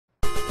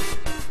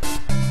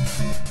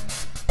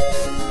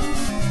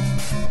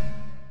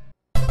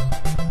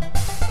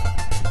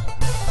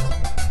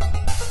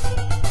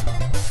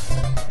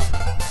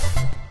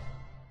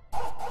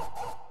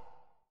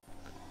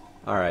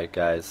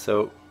Alright guys,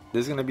 so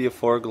this is going to be a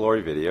For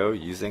Glory video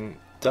using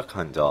Duck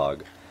Hunt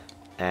Dog.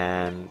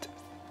 And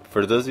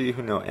for those of you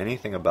who know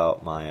anything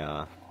about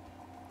my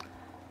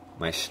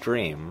my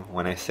stream,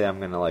 when I say I'm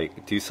going to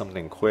like do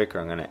something quick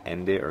or I'm going to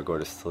end it or go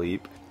to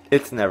sleep,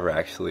 it's never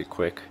actually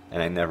quick,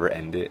 and I never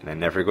end it and I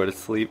never go to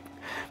sleep.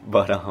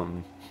 But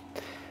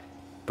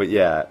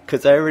yeah,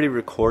 because I already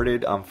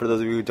recorded, for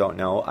those of you who don't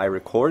know, I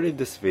recorded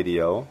this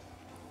video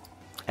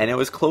and it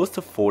was close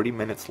to 40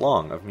 minutes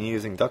long of me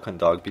using Duck Hunt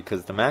Dog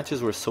because the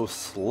matches were so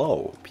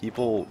slow.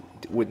 People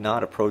would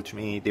not approach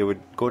me. They would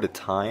go to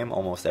time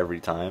almost every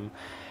time.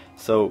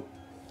 So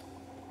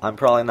I'm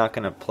probably not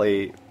going to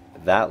play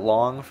that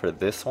long for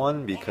this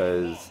one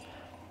because,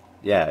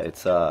 yeah,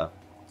 it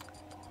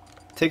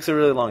takes a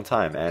really long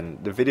time.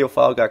 And the video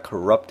file got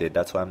corrupted.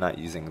 That's why I'm not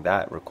using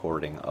that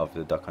recording of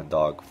the Duck Hunt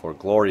Dog For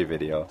Glory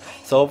video.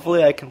 So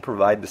hopefully I can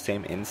provide the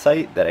same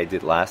insight that I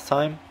did last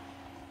time.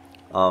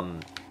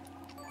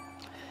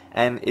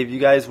 And if you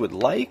guys would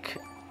like,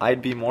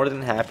 I'd be more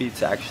than happy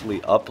to actually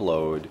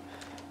upload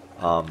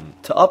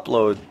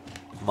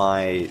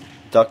my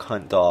Duck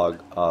Hunt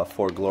Dog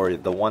For Glory,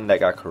 the one that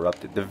got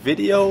corrupted. The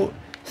video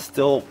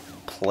still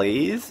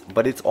plays,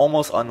 but it's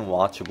almost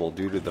unwatchable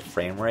due to the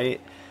frame rate.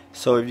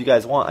 So if you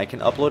guys want, I can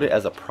upload it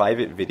as a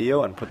private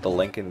video and put the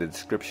link in the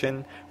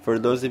description for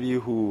those of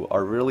you who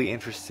are really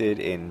interested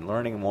in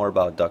learning more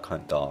about Duck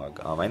Hunt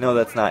Dog. I know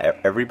that's not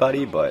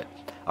everybody, but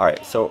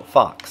alright, so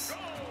Fox.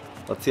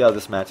 Let's see how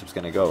this matchup's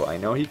going to go. I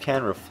know he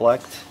can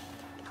reflect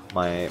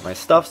my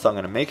stuff, so I'm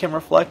going to make him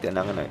reflect, and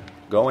I'm going to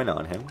go in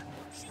on him.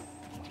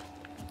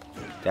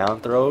 Down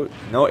throw,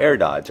 no air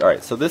dodge.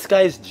 Alright, so this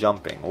guy's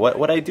jumping.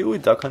 What I do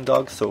with Duck Hunt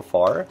Dog so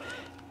far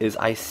is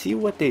I see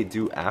what they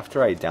do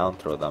after I down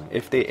throw them.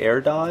 If they air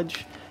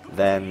dodge,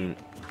 then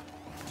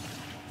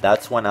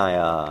that's when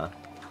I,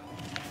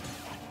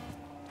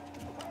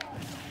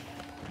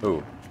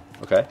 Ooh,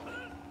 okay.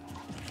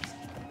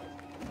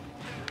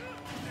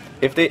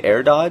 If they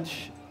air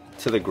dodge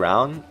to the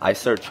ground, I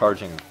start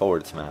charging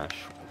forward smash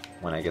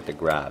when I get the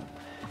grab.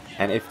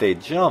 And if they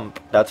jump,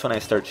 that's when I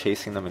start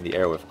chasing them in the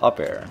air with up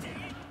air.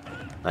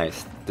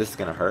 Nice. This is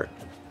going to hurt.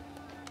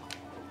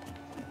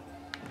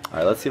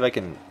 Alright, let's see if I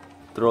can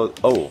throw...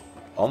 Oh,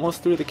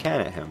 almost threw the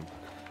can at him.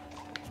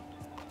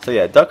 So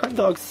yeah, Duck Hunt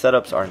Dog's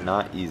setups are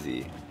not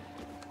easy.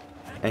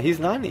 And he's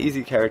not an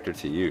easy character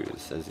to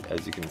use,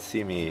 as you can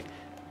see me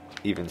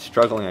even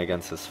struggling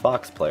against this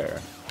Fox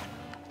player.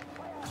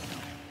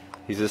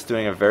 He's just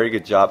doing a very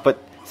good job.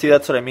 But see,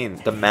 that's what I mean.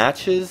 The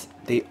matches,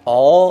 they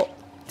all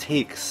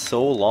take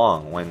so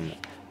long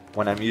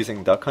when I'm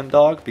using Duck Hunt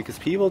Dog because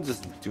people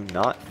just do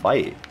not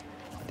fight.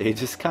 They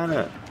just kind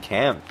of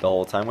camp the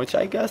whole time, which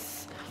I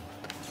guess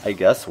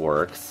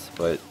works.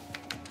 But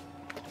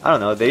I don't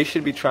know. They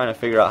should be trying to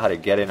figure out how to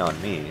get in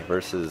on me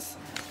versus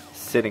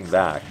sitting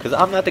back. Because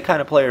I'm not the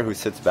kind of player who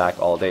sits back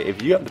all day.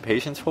 If you have the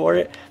patience for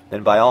it,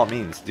 then by all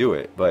means do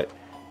it. But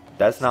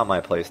that's not my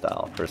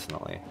playstyle,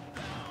 personally.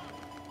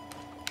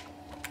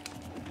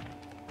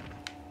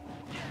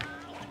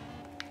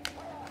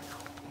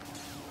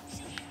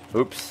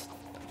 Oops.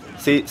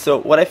 See,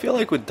 so what I feel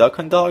like with Duck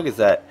Hunt Dog is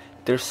that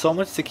there's so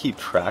much to keep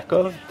track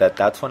of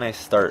that's when I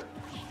start...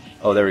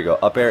 Oh, there we go.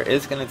 Up air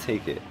is going to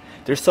take it.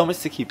 There's so much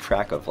to keep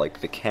track of, like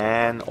the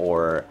can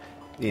or,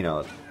 you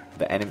know,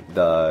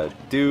 the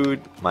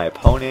dude, my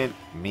opponent,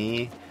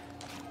 me.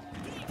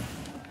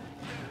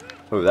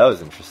 Ooh, that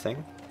was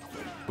interesting.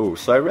 Ooh,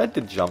 so I read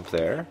the jump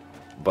there,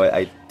 but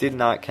I did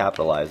not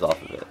capitalize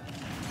off of it.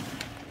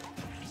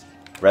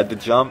 Read the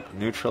jump,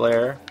 neutral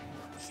air.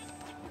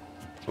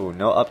 Ooh,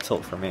 no up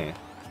tilt for me.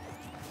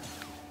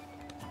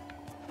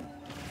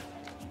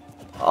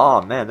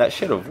 Oh man, that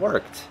should have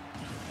worked.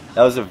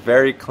 That was a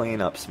very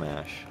clean up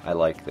smash. I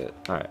liked it.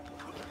 Alright.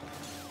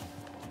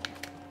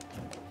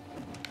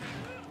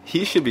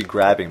 He should be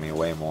grabbing me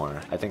way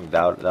more. I think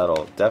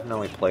that'll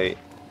definitely play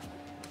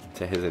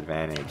to his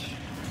advantage.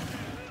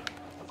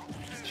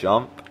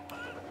 Jump.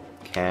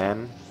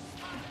 Can.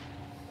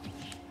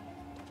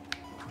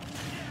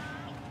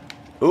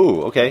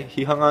 Ooh, okay.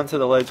 He hung on to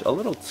the ledge a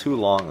little too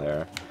long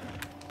there.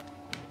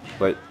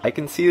 But I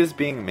can see this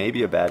being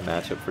maybe a bad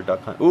matchup for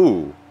Duck Hunt.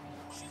 Ooh!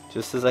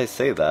 Just as I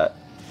say that.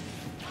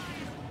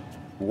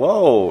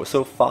 Whoa!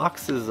 So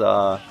Fox's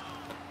up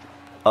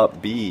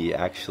B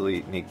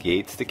actually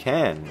negates the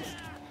cans.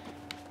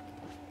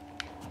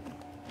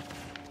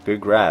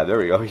 Good grab. There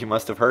we go. He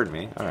must have heard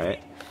me.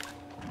 Alright.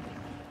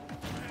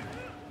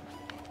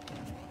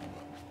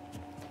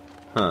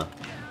 Huh.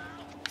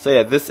 So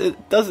yeah,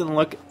 it doesn't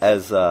look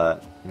as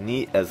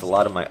neat as a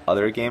lot of my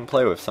other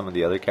gameplay with some of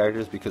the other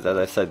characters because, as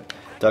I said,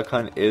 Duck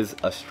Hunt is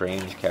a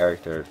strange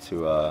character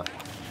to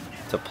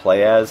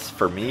play as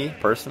for me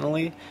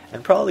personally,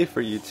 and probably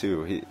for you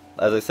too.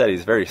 As I said,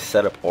 he's very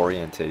setup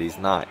oriented. He's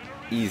not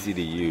easy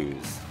to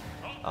use,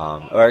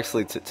 or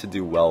actually to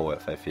do well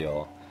with. I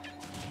feel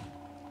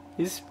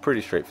he's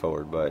pretty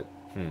straightforward, but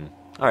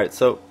all right.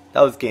 So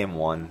that was game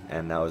one,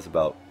 and that was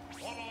about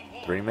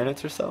 3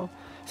 minutes or so.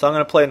 So I'm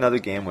going to play another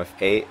game with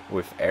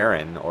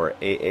Aaron, or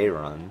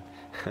Aaron,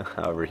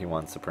 however he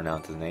wants to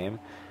pronounce his name.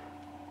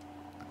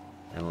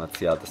 And let's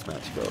see how this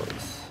match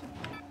goes.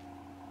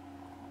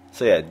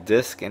 So yeah,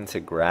 disc into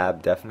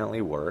grab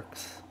definitely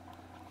works.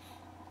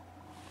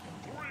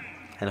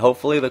 And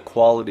hopefully the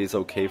quality is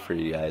okay for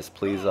you guys.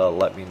 Please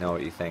let me know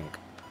what you think.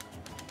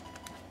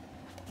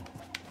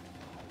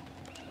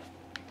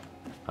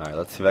 Alright,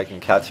 let's see if I can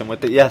catch him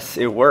with it. Yes,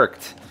 it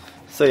worked.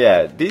 So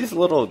yeah, these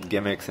little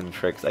gimmicks and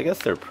tricks, I guess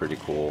they're pretty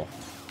cool.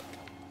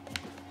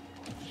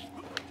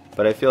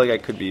 But I feel like I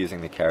could be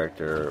using the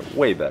character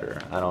way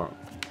better. I don't,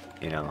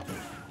 you know.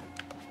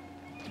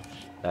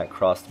 That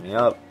crossed me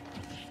up.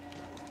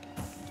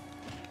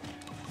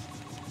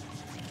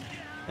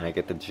 And I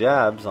get the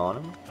jabs on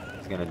him.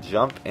 He's gonna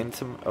jump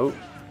into... Oh,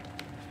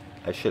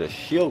 I should have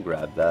shield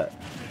grabbed that.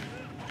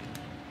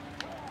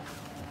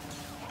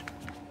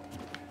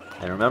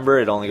 And remember,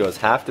 it only goes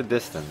half the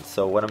distance.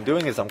 So what I'm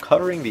doing is I'm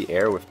covering the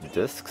air with the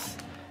discs,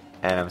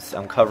 and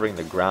I'm covering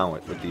the ground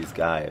with these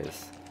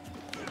guys.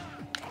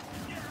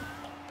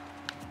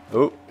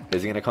 Oh,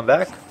 is he gonna come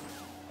back?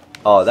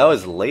 Oh, that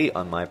was late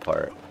on my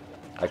part.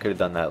 I could have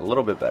done that a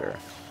little bit better.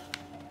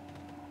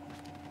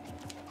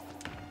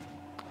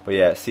 But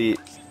yeah, see,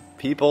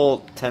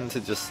 people tend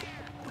to just...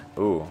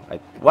 Ooh,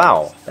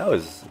 wow, that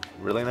was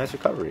really nice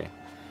recovery.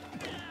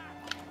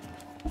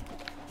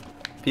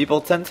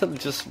 People tend to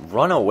just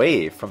run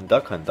away from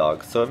Duck Hunt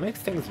Dog, so it makes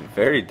things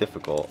very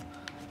difficult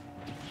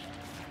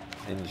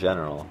in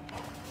general.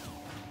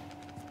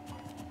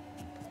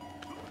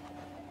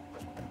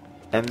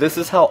 And this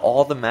is how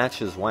all the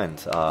matches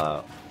went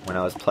when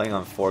I was playing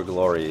on For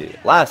Glory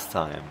last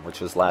time,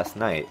 which was last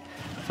night.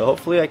 So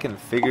hopefully I can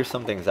figure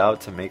some things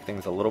out to make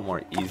things a little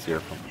more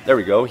easier. There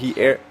we go. He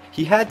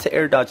had to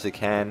air dodge the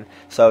can,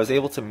 so I was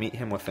able to meet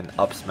him with an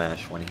up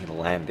smash when he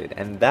landed.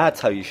 And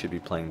that's how you should be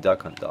playing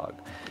Duck Hunt Dog.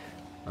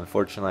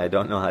 Unfortunately, I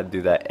don't know how to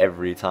do that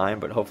every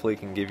time, but hopefully it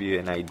can give you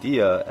an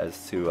idea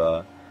as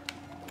to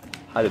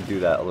how to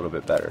do that a little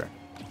bit better.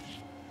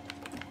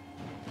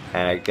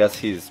 And I guess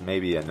he's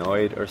maybe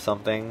annoyed or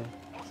something.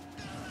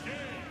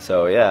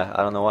 So yeah,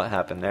 I don't know what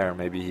happened there.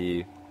 Maybe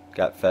he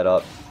got fed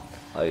up,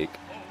 like,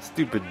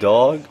 stupid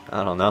dog?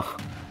 I don't know.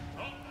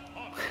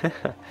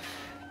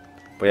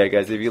 But yeah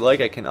guys, if you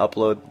like, I can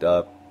upload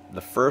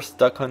the first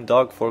Duck Hunt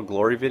Dog For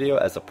Glory video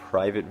as a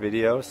private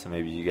video, so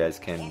maybe you guys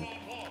can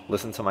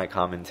listen to my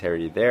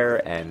commentary there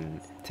and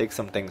take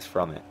some things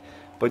from it.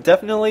 But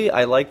definitely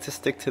I like to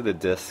stick to the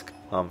disc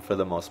for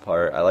the most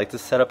part. I like to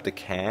set up the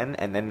can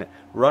and then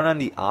run on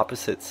the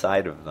opposite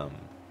side of them,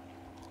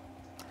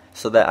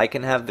 so that I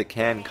can have the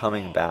can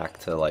coming back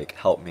to like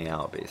help me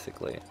out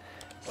basically,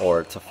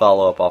 or to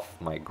follow up off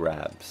my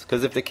grabs.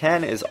 Because if the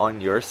can is on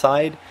your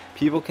side,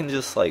 people can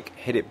just like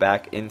hit it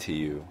back into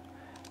you.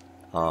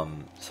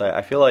 So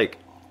I feel like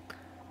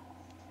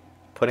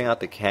putting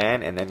out the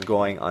can and then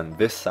going on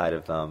this side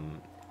of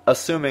them,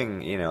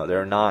 assuming, you know,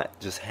 they're not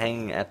just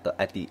hanging at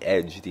the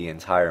edge the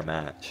entire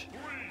match.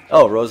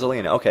 Oh,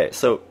 Rosalina. Okay,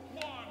 so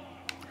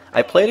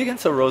I played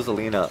against a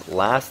Rosalina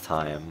last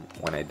time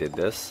when I did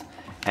this,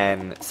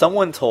 and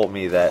someone told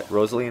me that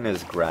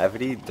Rosalina's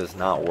gravity does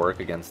not work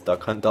against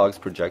Duck Hunt Dog's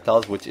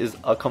projectiles, which is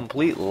a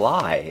complete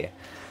lie.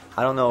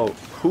 I don't know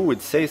who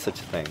would say such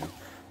a thing,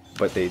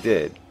 but they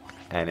did,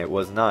 and it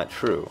was not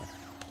true.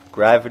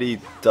 Gravity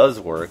does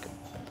work.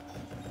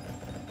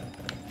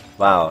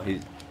 Wow,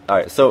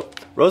 alright, so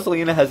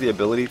Rosalina has the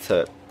ability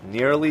to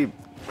nearly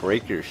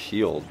break your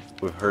shield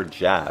with her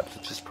jabs,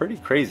 which is pretty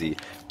crazy,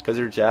 because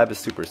her jab is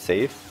super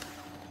safe.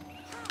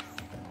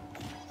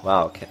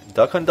 Wow,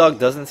 Duck Hunt Dog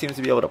doesn't seem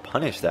to be able to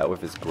punish that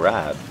with his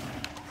grab.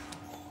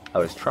 I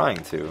was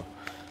trying to.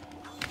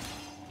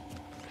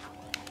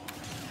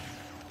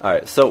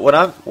 Alright, so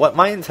what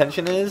my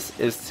intention is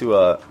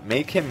to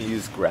make him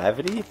use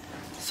gravity,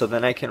 so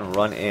then I can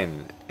run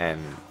in and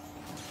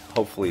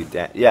hopefully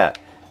yeah.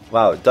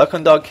 Wow, Duck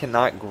Hunt Dog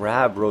cannot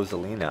grab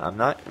Rosalina. I'm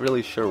not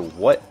really sure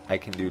what I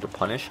can do to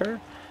punish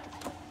her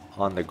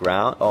on the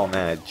ground. Oh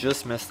man, I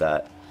just missed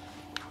that.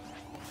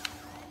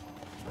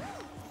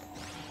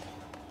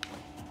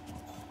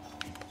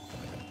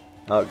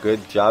 Oh,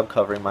 good job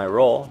covering my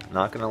roll.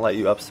 Not gonna let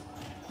you up.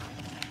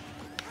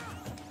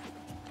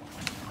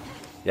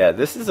 Yeah,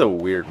 this is a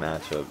weird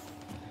matchup.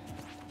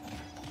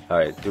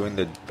 Alright, doing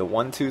the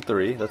 1, 2,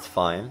 3. That's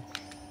fine.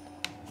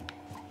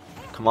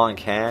 Come on,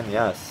 can.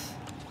 Yes.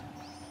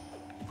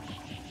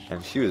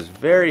 And she was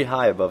very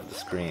high above the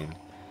screen.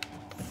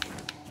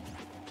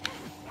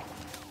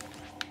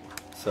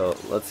 So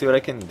let's see what I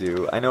can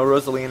do. I know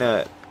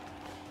Rosalina...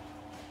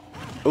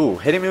 Ooh,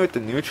 hitting me with the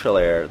neutral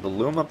air. The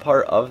Luma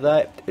part of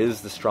that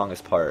is the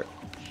strongest part.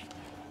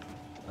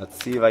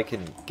 Let's see if I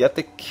can get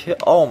the kill.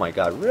 Oh my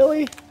god,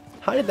 really?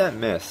 How did that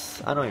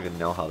miss? I don't even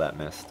know how that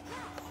missed.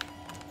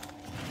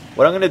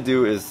 What I'm going to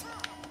do is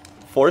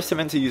force him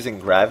into using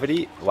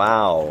gravity.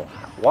 Wow.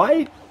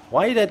 Why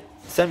did that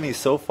send me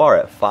so far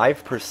at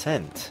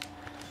 5%?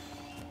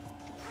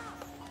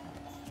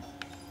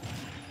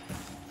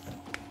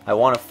 I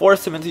want to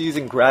force him into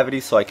using gravity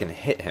so I can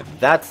hit him.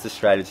 That's the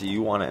strategy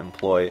you want to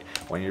employ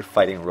when you're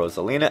fighting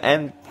Rosalina.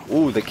 And,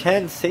 ooh, the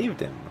can saved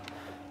him.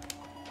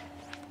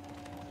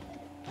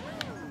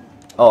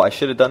 Oh, I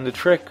should have done the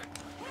trick.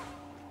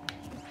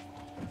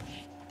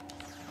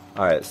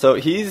 Alright, so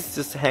he's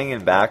just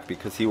hanging back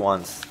because he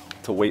wants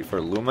to wait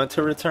for Luma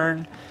to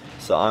return.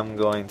 So I'm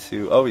going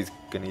to... Oh, he's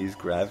going to use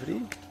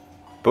gravity?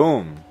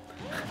 Boom!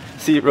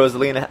 See,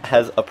 Rosalina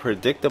has a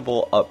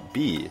predictable up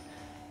B.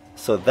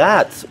 So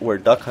that's where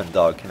Duck Hunt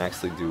Dog can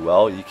actually do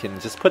well. You can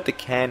just put the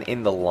can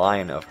in the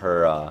line of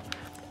her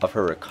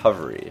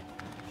recovery.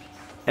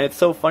 And it's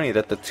so funny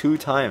that the 2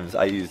 times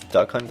I used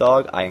Duck Hunt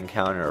Dog, I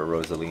encounter a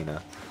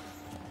Rosalina.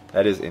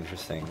 That is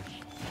interesting.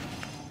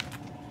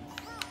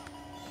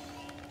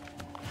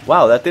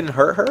 Wow, that didn't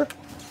hurt her?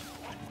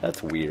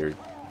 That's weird.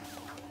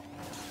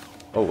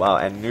 Oh wow,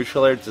 and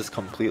neutral air just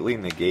completely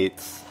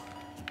negates...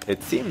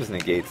 It seems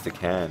negates the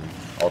can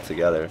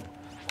altogether.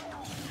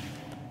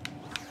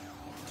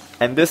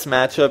 And this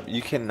matchup,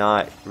 you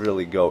cannot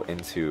really go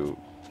into,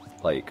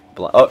 like...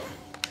 Oh,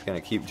 he's gonna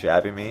keep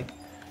jabbing me.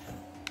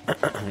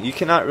 You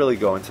cannot really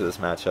go into this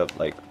matchup,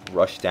 like,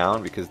 rush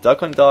down, because Duck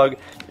Hunt Dog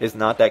is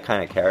not that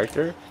kind of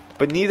character.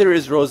 But neither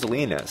is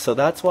Rosalina, so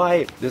that's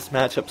why this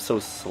matchup's so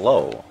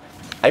slow.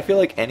 I feel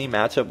like any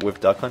matchup with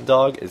Duck Hunt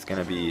Dog is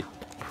going to be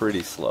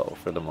pretty slow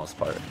for the most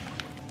part.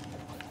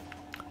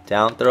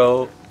 Down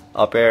throw,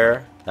 up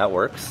air, that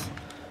works.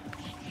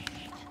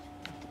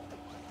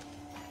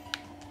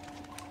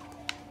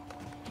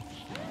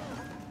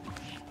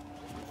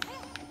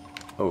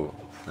 Oh,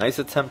 nice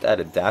attempt at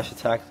a dash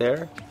attack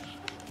there.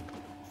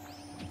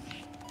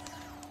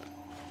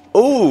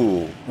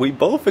 Oh, we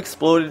both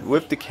exploded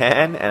with the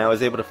can, and I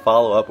was able to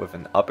follow up with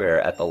an up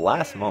air at the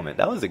last moment.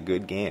 That was a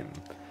good game.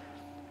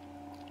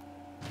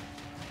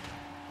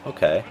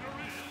 Okay.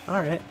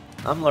 Alright.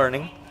 I'm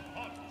learning.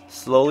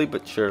 Slowly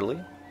but surely.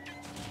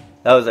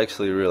 That was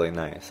actually really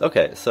nice.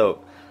 Okay,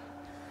 so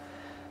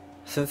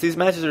since these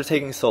matches are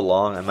taking so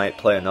long, I might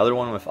play another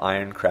one with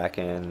Iron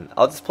Kraken.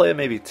 I'll just play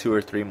maybe 2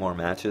 or 3 more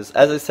matches.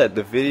 As I said,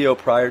 the video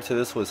prior to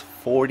this was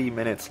 40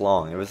 minutes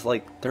long. It was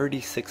like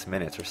 36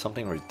 minutes or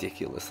something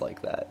ridiculous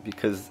like that.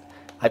 Because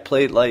I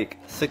played like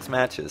 6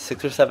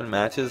 or 7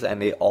 matches,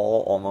 and they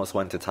all almost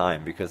went to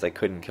time because I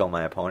couldn't kill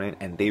my opponent,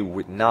 and they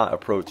would not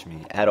approach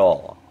me at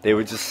all. They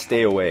would just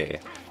stay away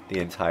the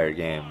entire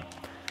game.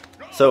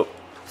 So,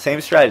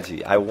 same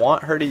strategy. I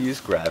want her to use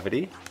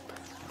gravity,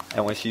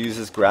 and when she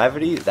uses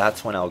gravity,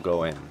 that's when I'll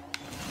go in.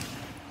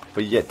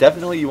 But yeah,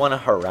 definitely you want to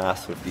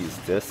harass with these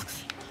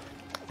discs,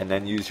 and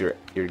then use your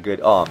good...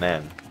 Oh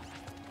man,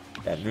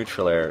 that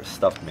neutral air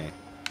stuffed me.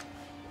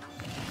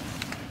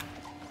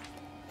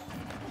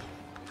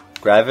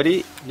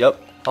 Gravity? Yep.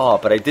 Oh,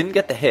 but I didn't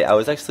get the hit. I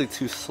was actually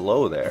too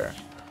slow there.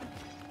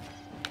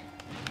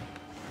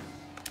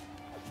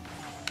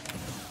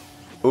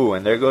 Ooh,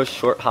 and there goes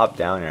short hop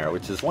down air,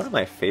 which is one of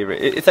my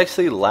favorite. It's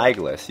actually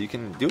lagless. You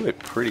can do it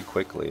pretty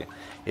quickly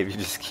if you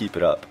just keep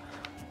it up.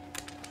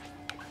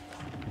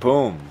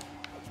 Boom.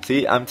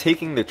 See, I'm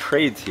taking the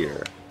trades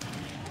here.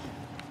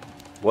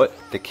 What?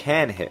 The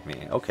can hit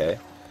me. Okay.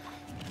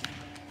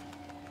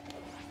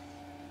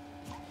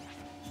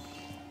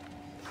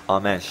 Oh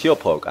man, shield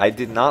poke. I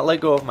did not let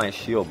go of my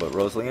shield, but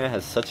Rosalina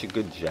has such a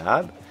good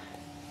jab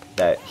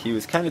that he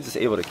was kind of just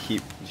able to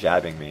keep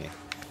jabbing me,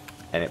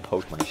 and it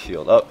poked my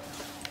shield. Oh,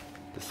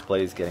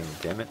 display's getting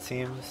dim, it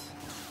seems.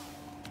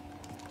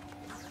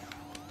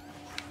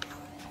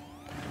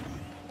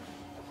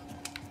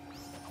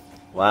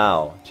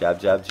 Wow,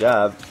 jab, jab,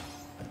 jab.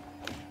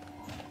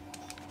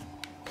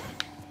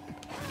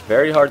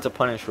 Very hard to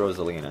punish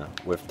Rosalina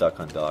with Duck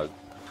Hunt Dog.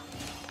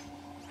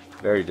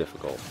 Very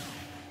difficult.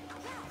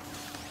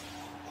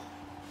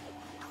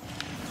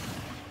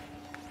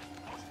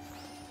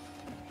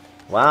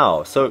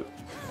 Wow, so...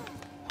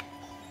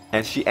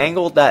 And she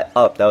angled that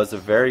up. That was a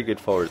very good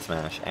forward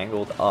smash.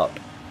 Angled up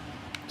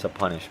to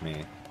punish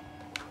me.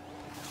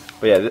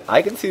 But yeah,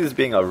 I can see this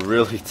being a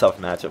really tough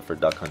matchup for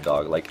Duck Hunt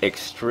Dog. Like,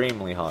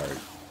 extremely hard.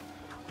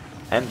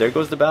 And there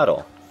goes the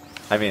battle.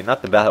 I mean,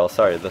 not the battle,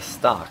 sorry, the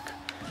stock.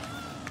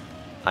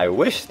 I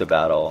wish the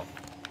battle,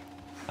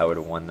 I would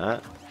have won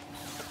that.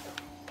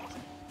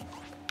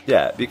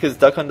 Yeah, because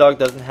Duck Hunt Dog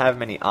doesn't have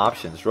many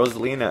options.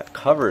 Rosalina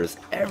covers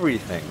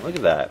everything. Look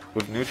at that.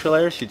 With neutral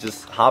air, she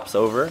just hops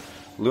over.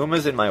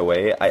 Luma's in my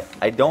way.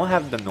 I don't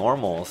have the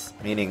normals,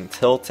 meaning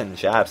tilt and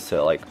jabs,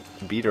 to like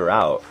beat her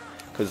out,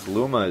 because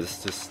Luma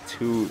is just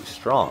too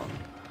strong.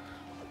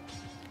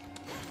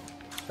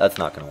 That's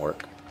not going to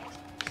work.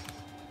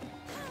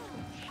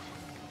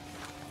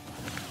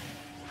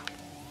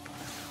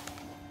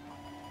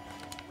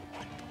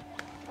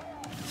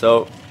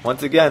 So,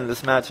 once again,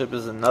 this matchup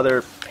is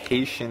another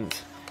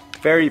patient,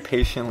 very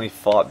patiently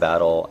fought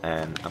battle,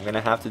 and I'm going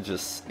to have to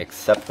just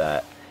accept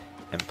that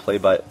and play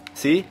by...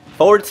 See?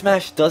 Forward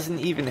smash doesn't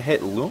even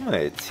hit Luma,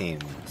 it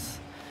seems.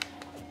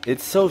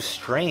 It's so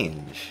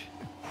strange.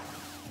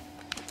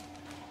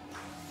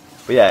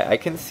 But yeah, I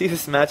can see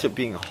this matchup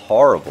being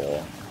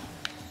horrible.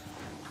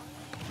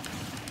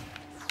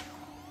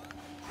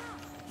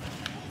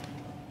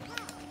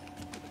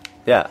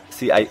 Yeah,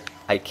 see, I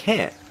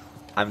can't.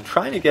 I'm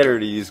trying to get her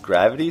to use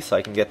gravity so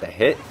I can get the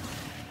hit,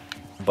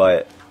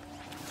 but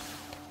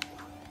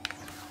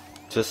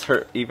just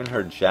even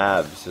her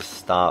jabs just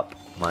stop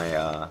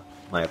my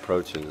my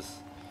approaches.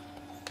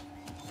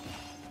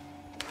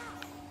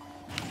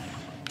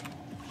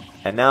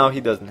 And now he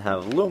doesn't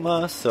have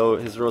Luma, so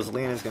his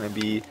Rosalina is going to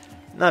be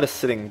not a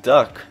sitting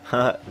duck,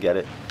 get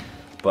it,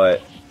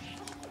 but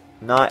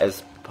not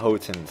as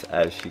potent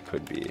as she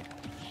could be.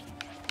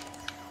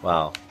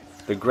 Wow.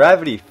 The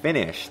gravity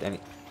finished, and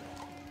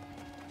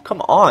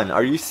come on,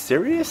 are you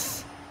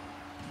serious?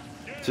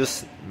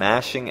 Just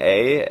mashing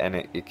A and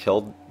it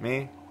killed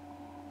me?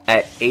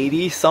 At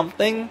 80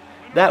 something?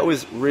 That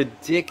was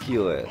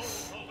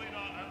ridiculous.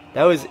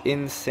 That was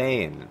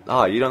insane.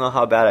 Oh, you don't know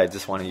how bad I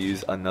just want to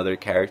use another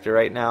character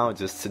right now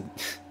just to...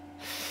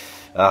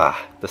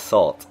 the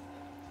salt.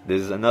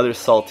 This is another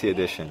salty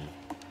edition.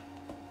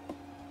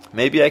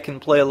 Maybe I can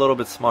play a little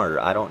bit smarter,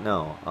 I don't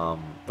know.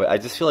 But I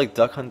just feel like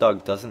Duck Hunt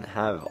Dog doesn't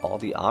have all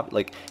the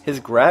like, his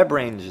grab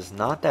range is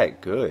not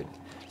that good.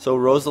 So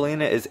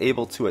Rosalina is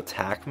able to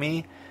attack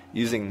me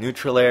using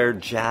neutral air,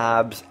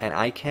 jabs, and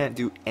I can't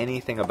do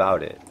anything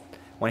about it.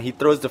 When he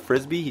throws the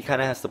frisbee, he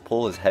kind of has to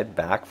pull his head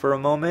back for a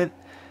moment.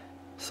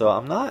 So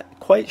I'm not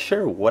quite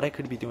sure what I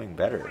could be doing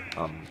better.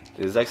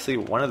 It is actually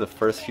one of the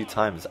first few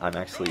times I'm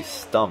actually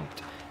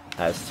stumped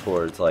as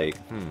towards like,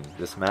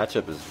 this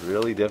matchup is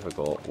really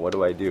difficult. What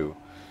do I do?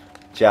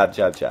 Jab,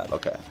 jab, jab.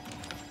 Okay.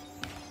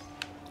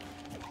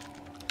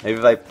 Maybe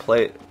if I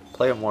play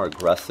a more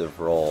aggressive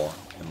role,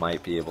 it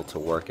might be able to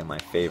work in my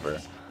favor.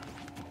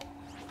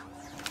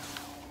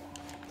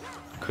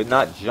 Could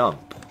not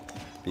jump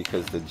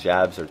because the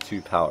jabs are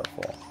too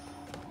powerful.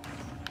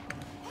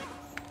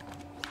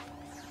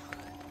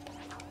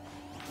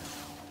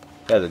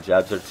 Yeah, the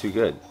jabs are too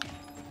good.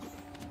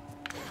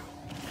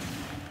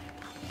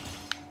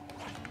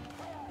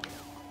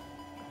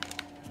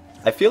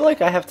 I feel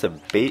like I have to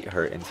bait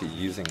her into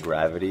using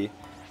gravity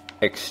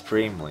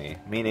extremely,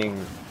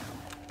 meaning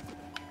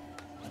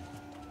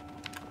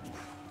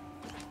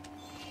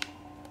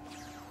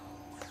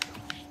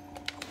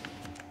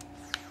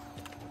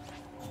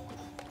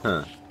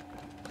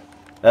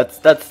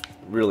that's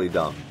really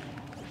dumb.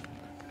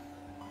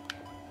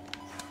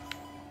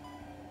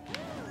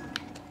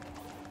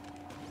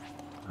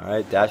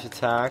 Alright, dash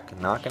attack.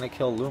 Not gonna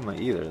kill Luma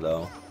either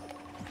though.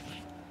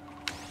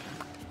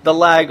 The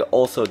lag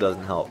also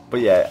doesn't help.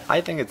 But yeah,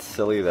 I think it's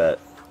silly that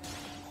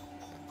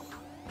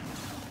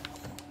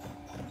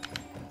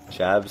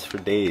jabs for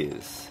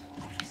days.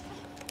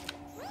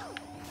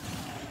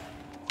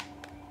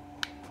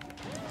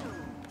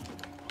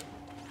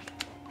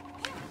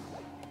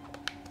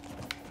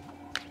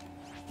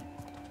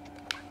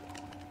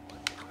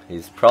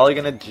 He's probably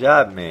gonna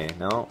jab me.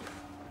 No.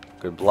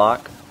 Good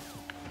block.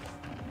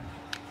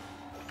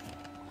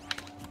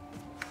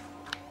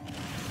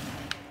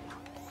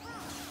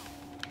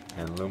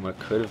 And Luma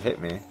could have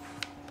hit me.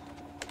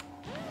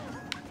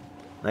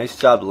 Nice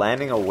job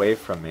landing away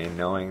from me,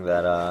 knowing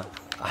that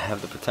I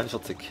have the potential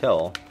to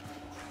kill.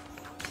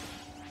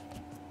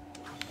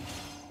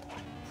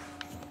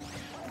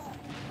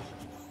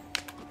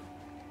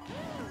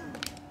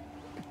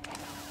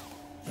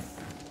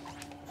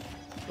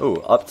 Ooh,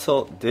 up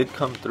tilt did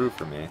come through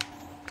for me.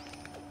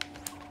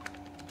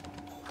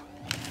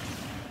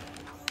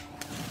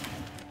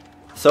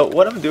 So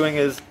what I'm doing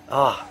is,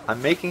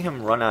 I'm making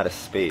him run out of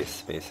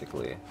space,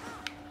 basically.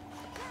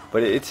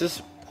 But it's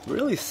just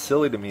really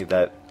silly to me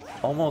that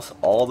almost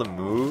all the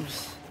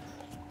moves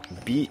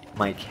beat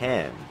my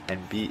can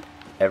and beat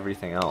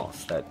everything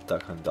else that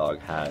Duck Hunt Dog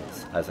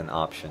has as an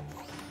option.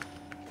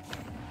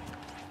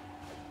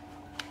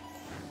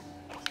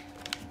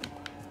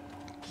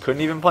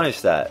 Couldn't even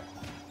punish that.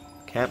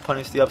 Can't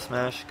punish the up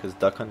smash because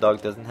Duck Hunt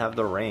Dog doesn't have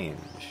the range.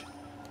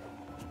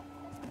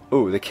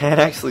 Ooh, the can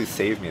actually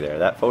saved me there.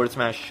 That forward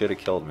smash should have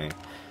killed me.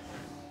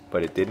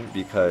 But it didn't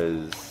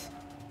because...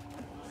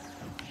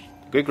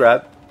 Good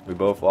grab. We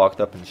both walked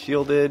up and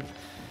shielded.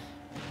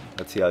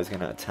 Let's see how he's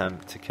going to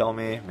attempt to kill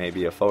me.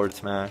 Maybe a forward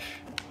smash.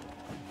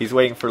 He's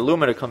waiting for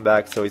Luma to come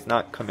back, so he's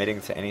not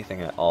committing to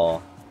anything at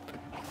all.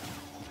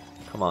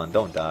 Come on,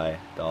 don't die,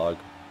 dog.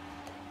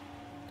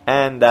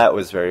 And that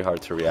was very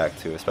hard to react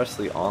to,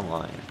 especially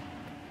online.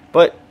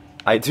 But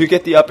I do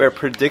get the up air,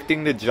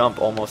 predicting the jump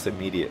almost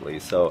immediately.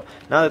 So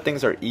now that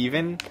things are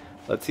even,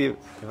 let's see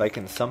if I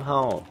can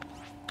somehow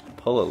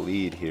pull a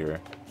lead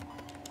here.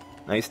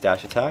 Nice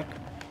dash attack.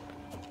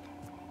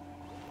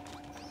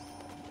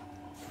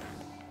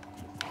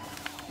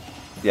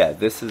 Yeah,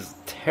 this is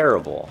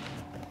terrible.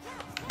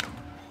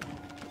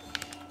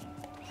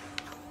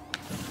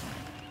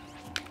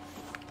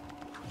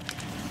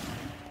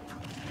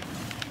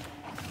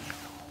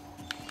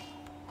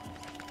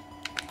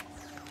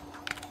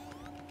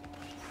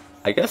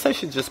 I guess I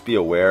should just be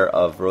aware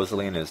of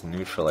Rosalina's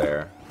neutral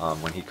air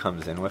when he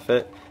comes in with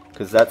it,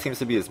 because that seems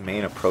to be his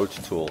main approach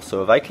tool.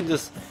 So if I can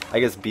just, I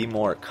guess, be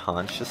more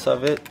conscious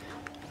of it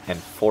and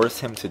force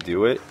him to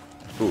do it.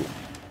 Ooh,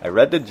 I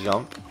read the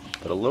jump,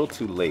 but a little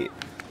too late.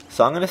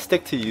 So I'm going to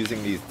stick to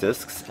using these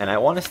discs, and I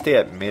want to stay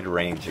at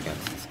mid-range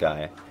against this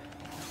guy.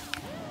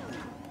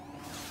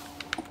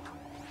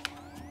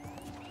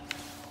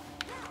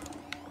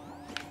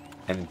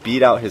 And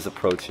beat out his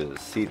approaches.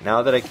 See,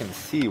 now that I can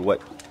see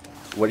what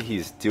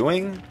he's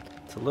doing,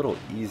 it's a little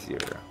easier.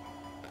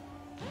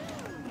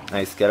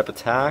 Nice get up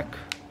attack.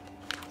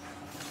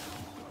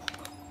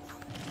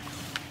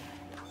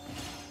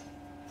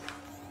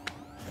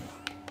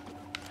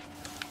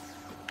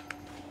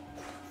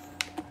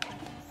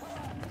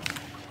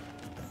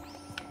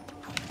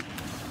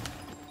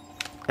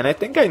 And I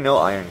think I know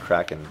Iron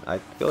Kraken. I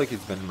feel like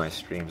he's been in my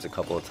streams a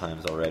couple of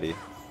times already.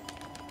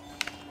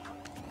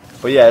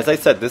 But yeah, as I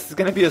said, this is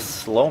going to be a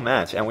slow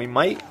match, and we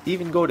might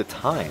even go to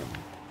time.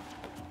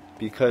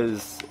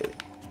 Because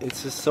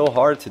it's just so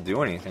hard to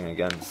do anything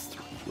against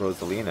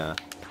Rosalina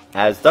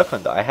as Duck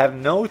Hunt Dog. I have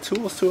no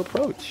tools to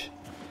approach.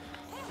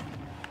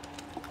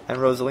 And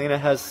Rosalina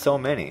has so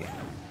many.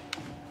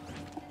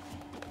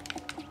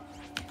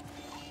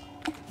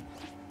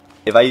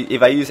 If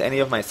I use any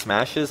of my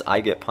smashes,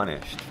 I get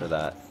punished for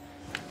that.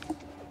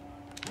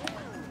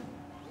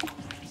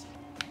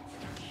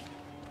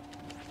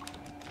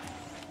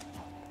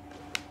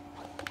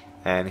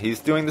 And he's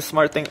doing the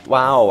smart thing.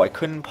 Wow, I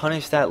couldn't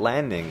punish that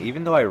landing,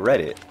 even though I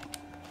read it.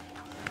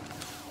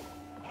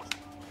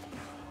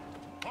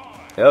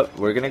 Yep,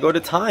 we're gonna go to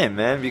time,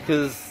 man,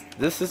 because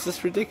this is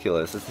just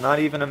ridiculous. It's not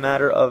even a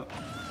matter of...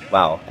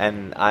 Wow,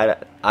 and I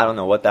don't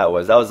know what that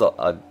was. That was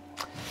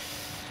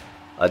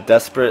a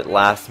desperate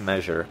last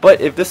measure.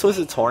 But if this was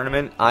a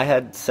tournament, I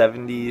had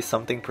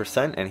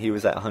 70-something% and he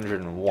was at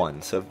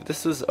 101. So if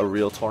this was a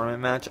real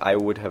tournament match, I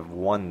would have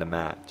won the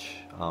match.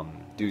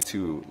 Due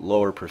to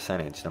lower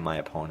percentage than my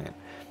opponent.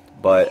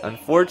 But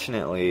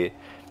unfortunately,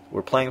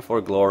 we're playing for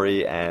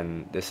glory,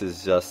 and this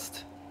is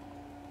just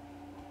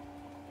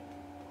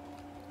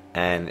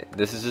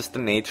the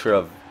nature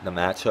of the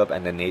matchup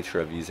and the nature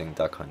of using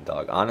Duck Hunt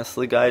Dog.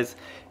 Honestly, guys,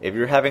 if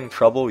you're having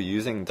trouble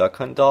using Duck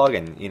Hunt Dog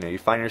and you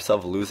find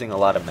yourself losing a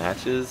lot of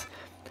matches,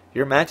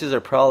 your matches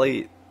are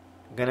probably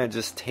gonna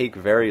just take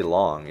very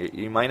long.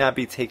 You might not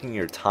be taking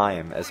your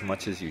time as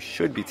much as you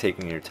should be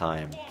taking your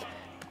time.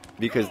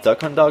 Because Duck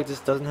Hunt Dog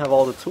just doesn't have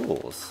all the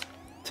tools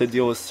to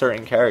deal with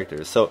certain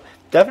characters. So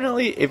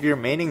definitely, if you're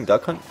maining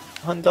Duck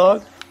Hunt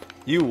Dog,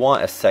 you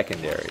want a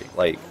secondary.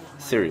 Like,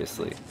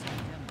 seriously.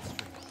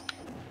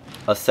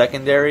 A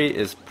secondary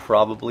is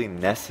probably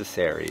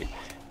necessary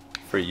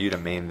for you to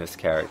main this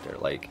character.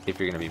 Like, if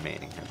you're going to be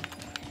maining him.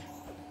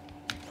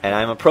 And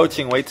I'm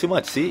approaching way too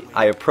much. See,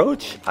 I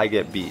approach, I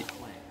get beat.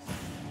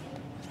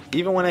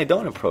 Even when I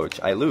don't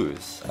approach, I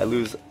lose. I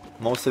lose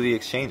most of the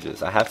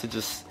exchanges. I have to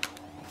just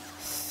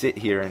sit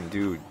here and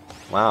do...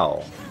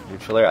 Wow.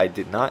 Neutral air. I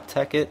did not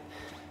tech it.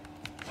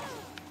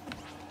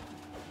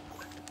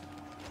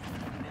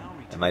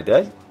 Am I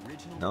dead?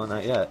 No,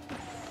 not yet.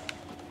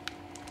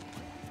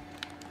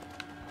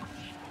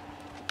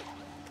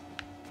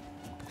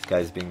 This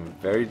guy's being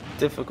very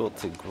difficult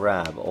to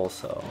grab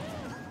also.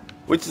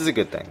 Which is a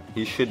good thing.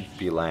 He should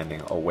be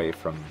landing away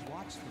from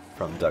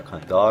Duck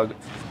Hunt Dog.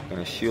 I'm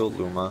gonna shield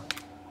Luma.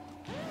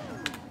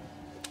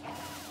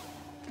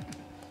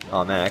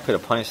 Oh man, I could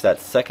have punished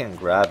that second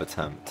grab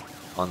attempt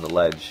on the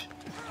ledge.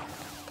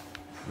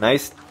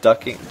 Nice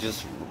ducking,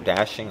 just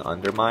dashing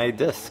under my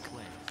disc.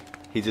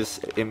 He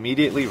just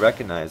immediately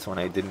recognized when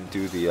I didn't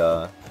do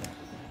the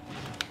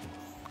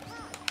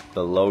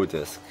low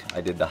disc.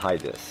 I did the high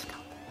disc.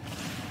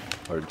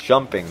 Or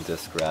jumping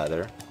disc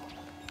rather.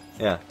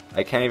 Yeah,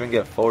 I can't even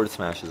get forward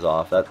smashes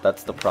off.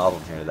 That's the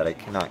problem here, that I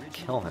cannot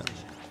kill him.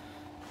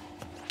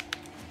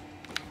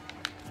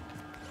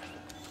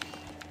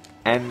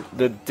 And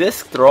the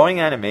disc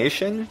throwing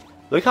animation,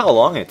 look how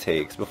long it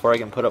takes before I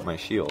can put up my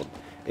shield.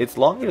 It's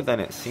longer than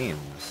it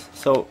seems.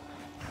 So,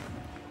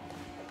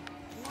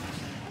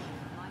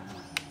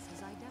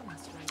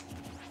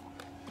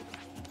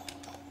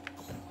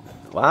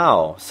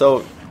 wow.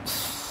 So,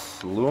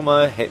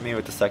 Luma hit me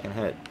with the second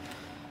hit.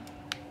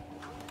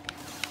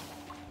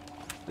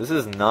 This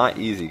is not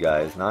easy,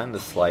 guys. Not in the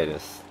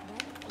slightest.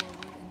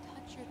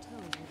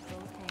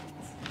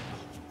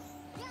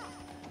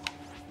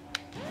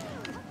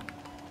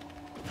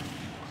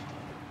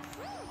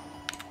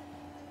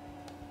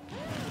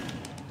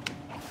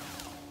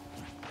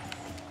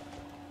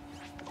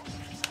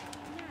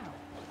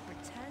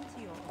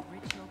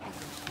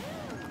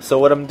 So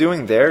what I'm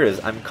doing there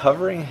is I'm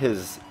covering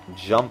his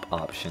jump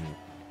option.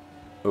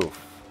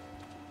 Oof.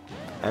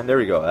 And there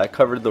we go. That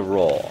covered the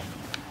roll.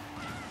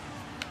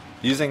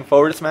 Using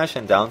forward smash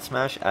and down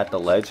smash at the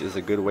ledge is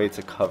a good way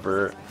to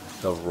cover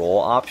the roll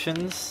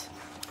options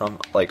from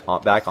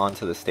back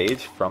onto the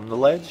stage from the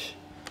ledge.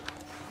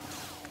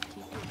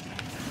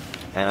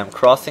 And I'm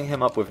crossing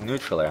him up with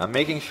neutral air. I'm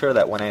making sure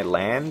that when I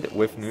land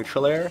with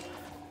neutral air,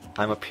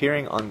 I'm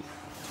appearing on...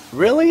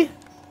 Really?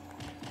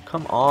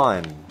 Come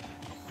on.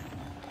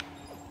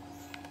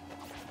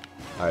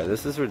 Alright,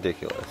 this is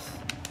ridiculous.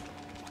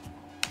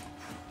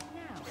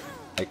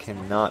 I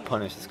cannot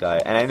punish this guy.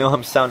 And I know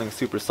I'm sounding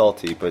super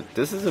salty, but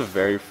this is a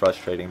very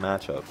frustrating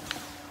matchup.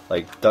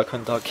 Like, Duck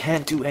Hunt Dog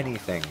can't do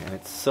anything, and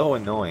it's so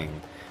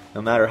annoying.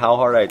 No matter how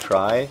hard I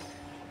try,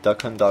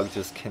 Duck Hunt Dog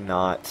just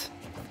cannot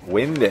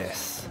win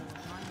this.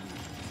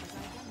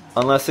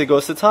 Unless it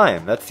goes to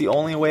time. That's the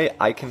only way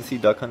I can see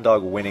Duck Hunt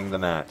Dog winning the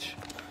match.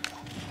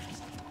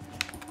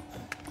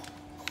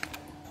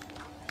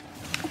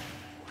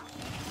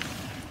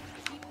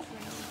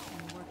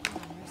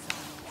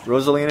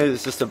 Rosalina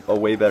is just a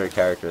way better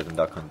character than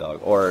Duck Hunt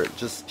Dog. Or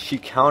just, she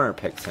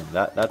counterpicks him.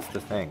 That's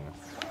the thing.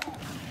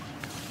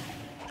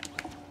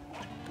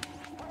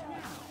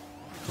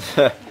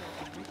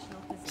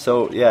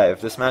 So yeah,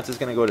 if this match is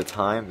gonna go to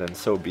time, then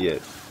so be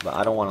it. But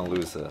I don't want to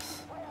lose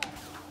this.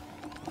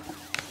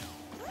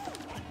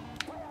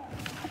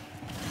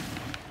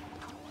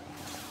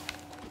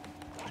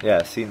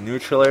 Yeah, see,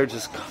 neutral air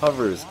just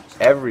covers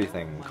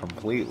everything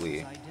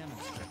completely.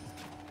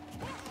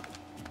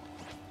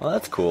 Well,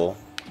 that's cool.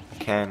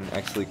 Can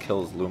actually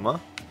kills Luma.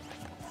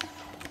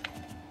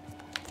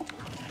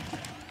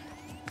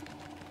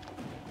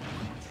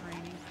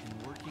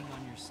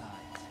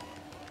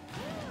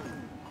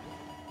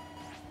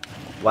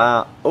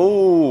 Wow.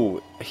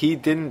 Oh, he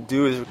didn't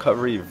do his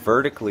recovery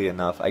vertically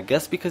enough. I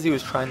guess because he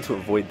was trying to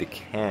avoid the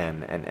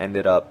can and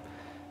ended up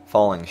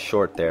falling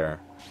short there.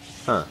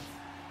 Huh.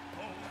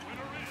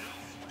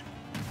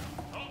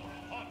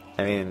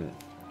 I mean,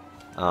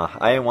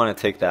 I didn't want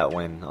to take that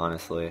win,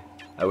 honestly.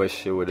 I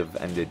wish it would have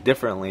ended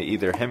differently,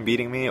 either him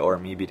beating me or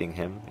me beating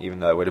him, even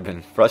though I would have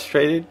been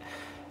frustrated.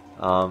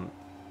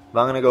 But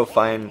I'm going to go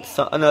find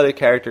another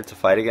character to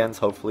fight against.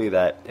 Hopefully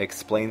that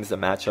explains the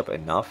matchup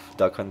enough.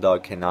 Duck Hunt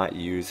Dog cannot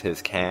use his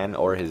can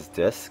or his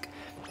disc.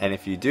 And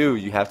if you do,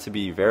 you have to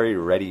be very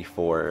ready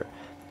for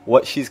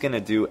what she's going to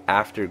do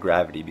after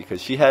gravity,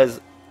 because she has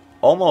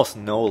almost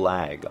no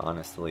lag,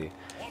 honestly.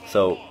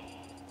 So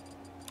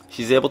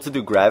she's able to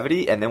do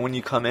gravity, and then when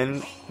you come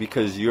in,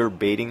 because you're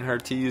baiting her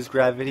to use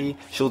gravity,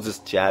 she'll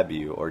just jab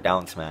you or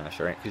down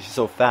smash, right? Because she's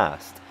so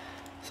fast.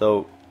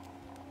 So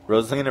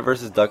Rosalina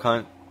versus Duck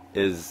Hunt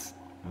is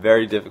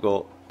very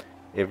difficult.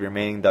 If you're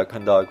maining Duck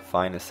Hunt Dog,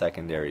 find a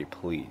secondary,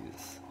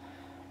 please.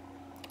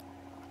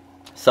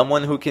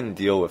 Someone who can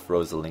deal with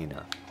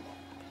Rosalina.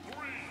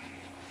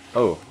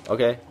 Oh,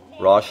 okay.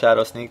 Raw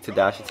Shadow Sneak to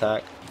dash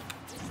attack.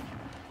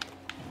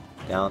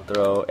 Down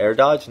throw. Air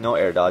dodge? No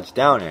air dodge.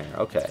 Down air.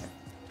 Okay.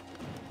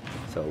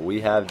 So we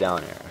have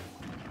down air.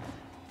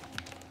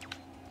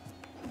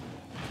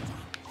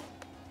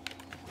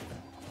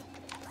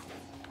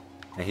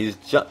 And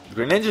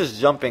Greninja's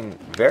jumping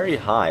very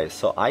high,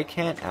 so I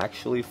can't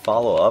actually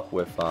follow up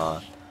with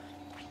that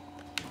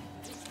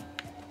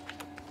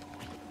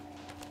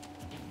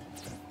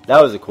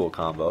was a cool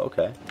combo,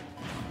 okay.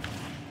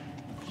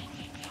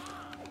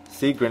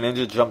 See,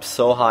 Greninja jumps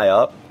so high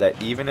up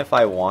that even if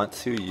I want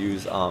to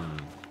use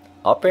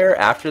up air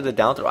after the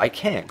down throw, I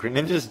can't.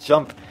 Greninja's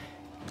jump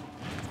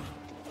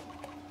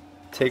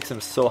takes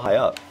him so high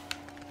up.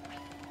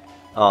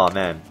 Oh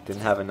man,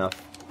 didn't have enough.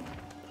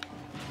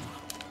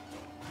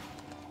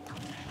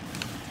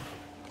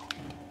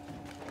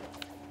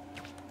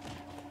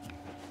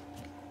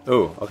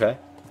 Ooh, okay.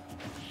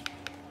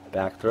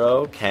 Back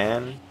throw,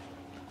 can.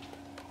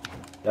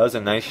 That was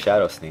a nice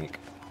shadow sneak.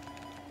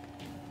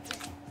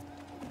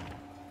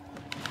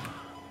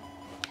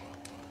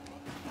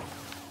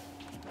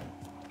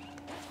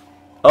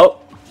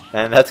 Oh!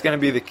 And that's going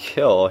to be the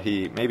kill.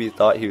 He maybe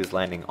thought he was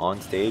landing on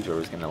stage or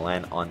was going to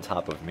land on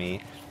top of me.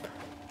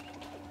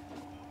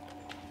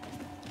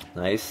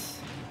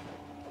 Nice.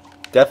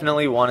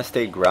 Definitely want to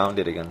stay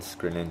grounded against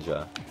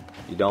Greninja.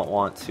 You don't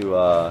want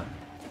to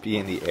be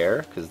in the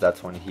air, because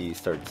that's when he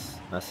starts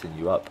messing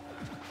you up.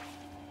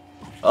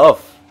 Oh!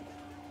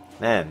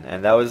 Man,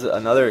 and that was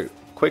another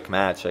quick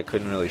match. I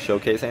couldn't really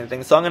showcase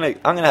anything, so I'm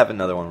gonna have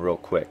another one real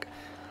quick.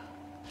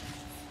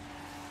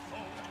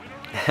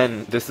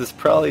 And this is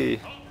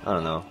probably, I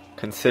don't know,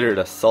 considered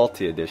a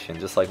salty edition,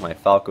 just like my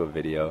Falco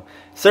video.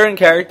 Certain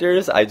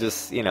characters, I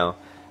just, you know,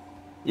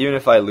 even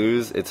if I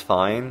lose, it's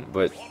fine,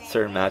 but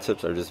certain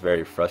matchups are just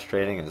very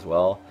frustrating as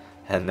well.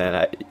 And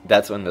then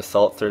that's when the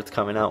salt starts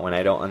coming out, when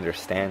I don't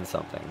understand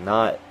something.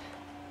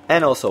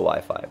 And also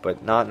Wi-Fi,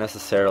 but not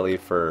necessarily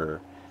for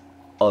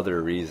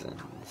other reasons.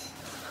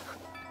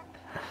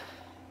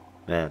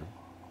 Man.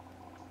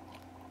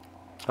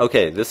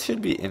 Okay, this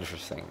should be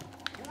interesting.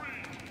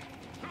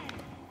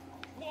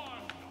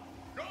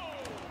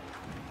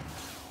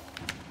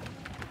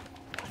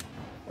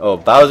 Oh,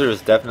 Bowser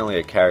is definitely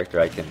a character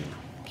I can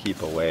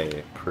keep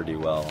away pretty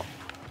well.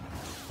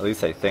 At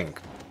least I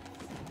think.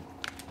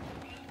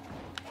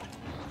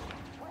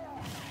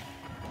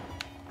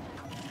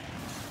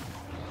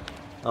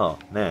 Oh,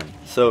 man.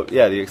 So,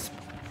 yeah,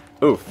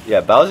 oof,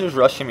 yeah, Bowser's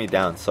rushing me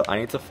down, so I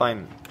need to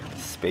find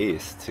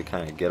space to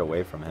kind of get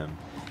away from him.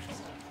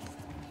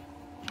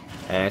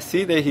 And I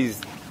see that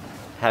he's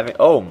having...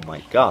 Oh,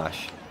 my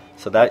gosh.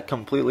 So that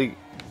completely...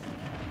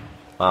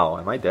 Wow,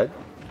 am I dead?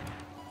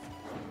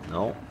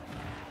 No.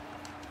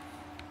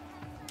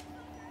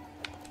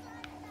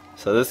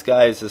 So this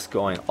guy is just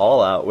going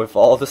all out with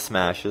all the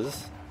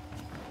smashes.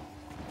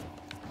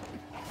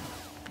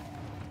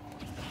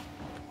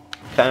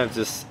 Kind of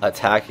just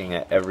attacking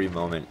at every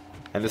moment.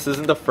 And this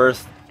isn't the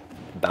first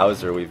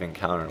Bowser we've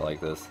encountered like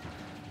this.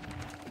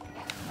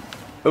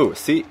 Oh,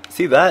 see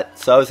that?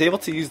 So I was able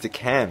to use the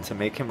can to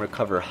make him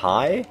recover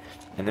high,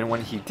 and then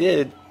when he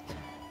did...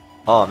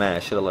 Oh man, I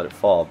should have let it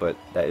fall, but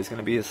that is going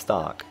to be his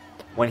stock.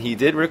 When he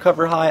did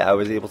recover high, I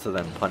was able to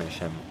then punish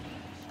him.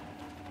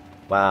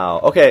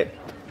 Wow, okay.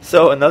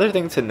 So another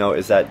thing to note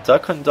is that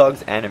Duck Hunt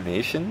Dog's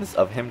animations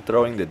of him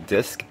throwing the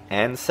disc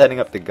and setting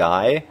up the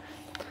guy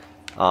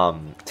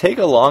take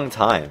a long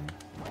time.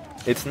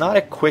 It's not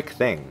a quick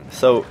thing.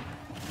 So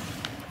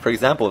For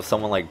example, if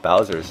someone like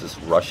Bowser is just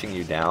rushing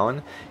you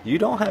down, you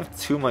don't have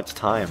too much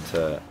time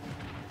to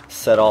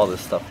set all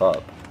this stuff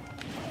up.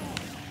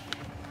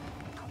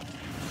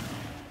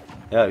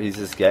 Yeah, he's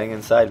just getting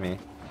inside me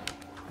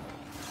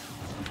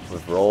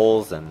with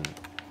rolls and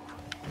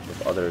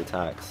with other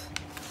attacks.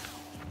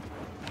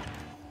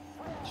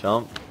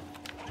 Jump,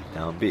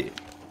 down B.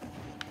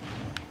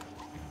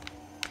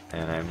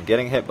 And I'm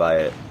getting hit by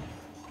it.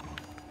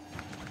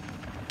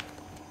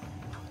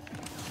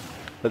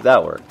 But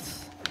that works.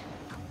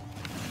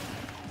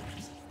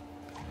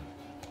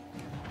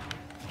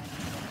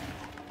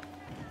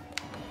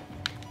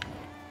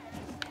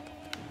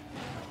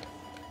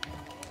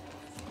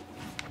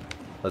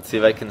 Let's see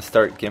if I can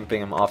start gimping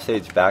him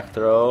offstage back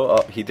throw.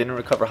 Oh, he didn't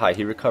recover high.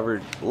 He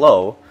recovered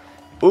low.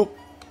 Oop.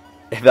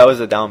 If that was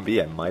a down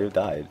B, I might have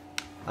died.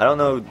 I don't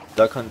know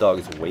Duck Hunt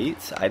Dog's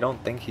weight. I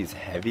don't think he's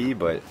heavy,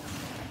 but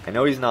I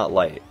know he's not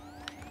light.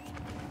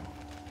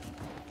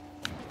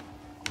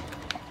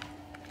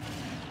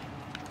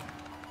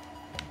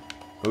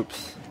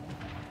 Oops.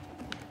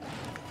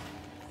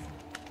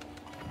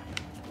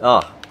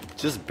 Ah,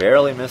 just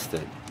barely missed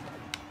it.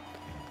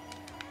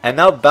 And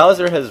now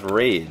Bowser has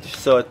Rage,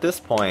 so at this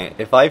point,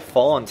 if I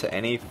fall into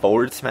any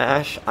forward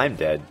smash, I'm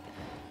dead.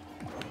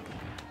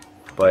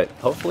 But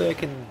hopefully I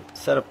can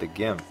set up the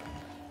Gimp.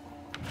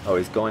 Oh,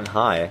 he's going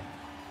high.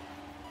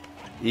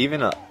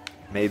 Even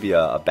maybe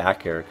a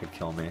back air could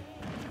kill me.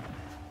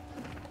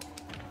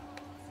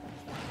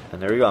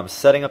 And there we go, I'm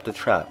setting up the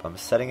trap. I'm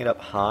setting it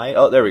up high.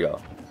 Oh, there we go.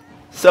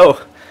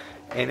 So,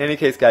 in any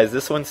case, guys,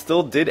 this one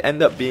still did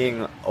end up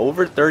being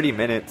over 30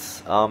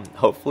 minutes.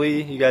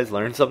 Hopefully you guys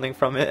learned something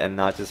from it and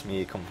not just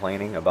me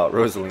complaining about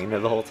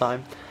Rosalina the whole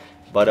time.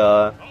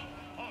 But,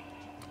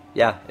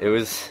 yeah, it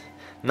was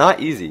not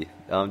easy.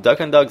 Duck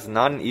Hunt Dog's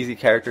not an easy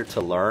character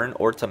to learn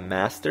or to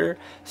master,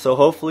 so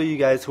hopefully you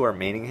guys who are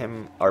maining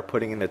him are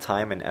putting in the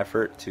time and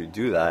effort to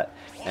do that,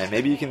 and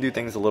maybe you can do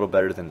things a little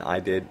better than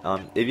I did.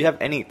 If you have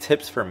any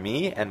tips for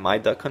me and my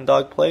Duck Hunt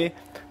Dog play,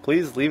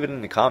 please leave it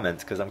in the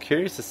comments, because I'm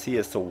curious to see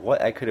as to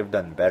what I could have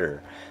done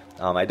better.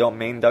 I don't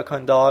main Duck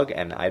Hunt Dog,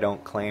 and I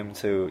don't claim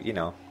to, you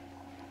know,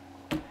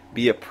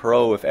 be a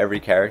pro with every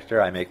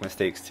character. I make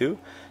mistakes too.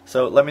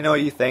 So let me know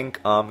what you think.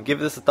 Give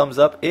this a thumbs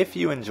up if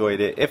you enjoyed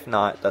it. If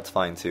not, that's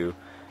fine too.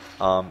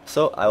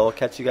 So I will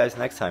catch you guys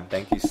next time.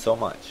 Thank you so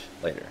much.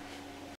 Later.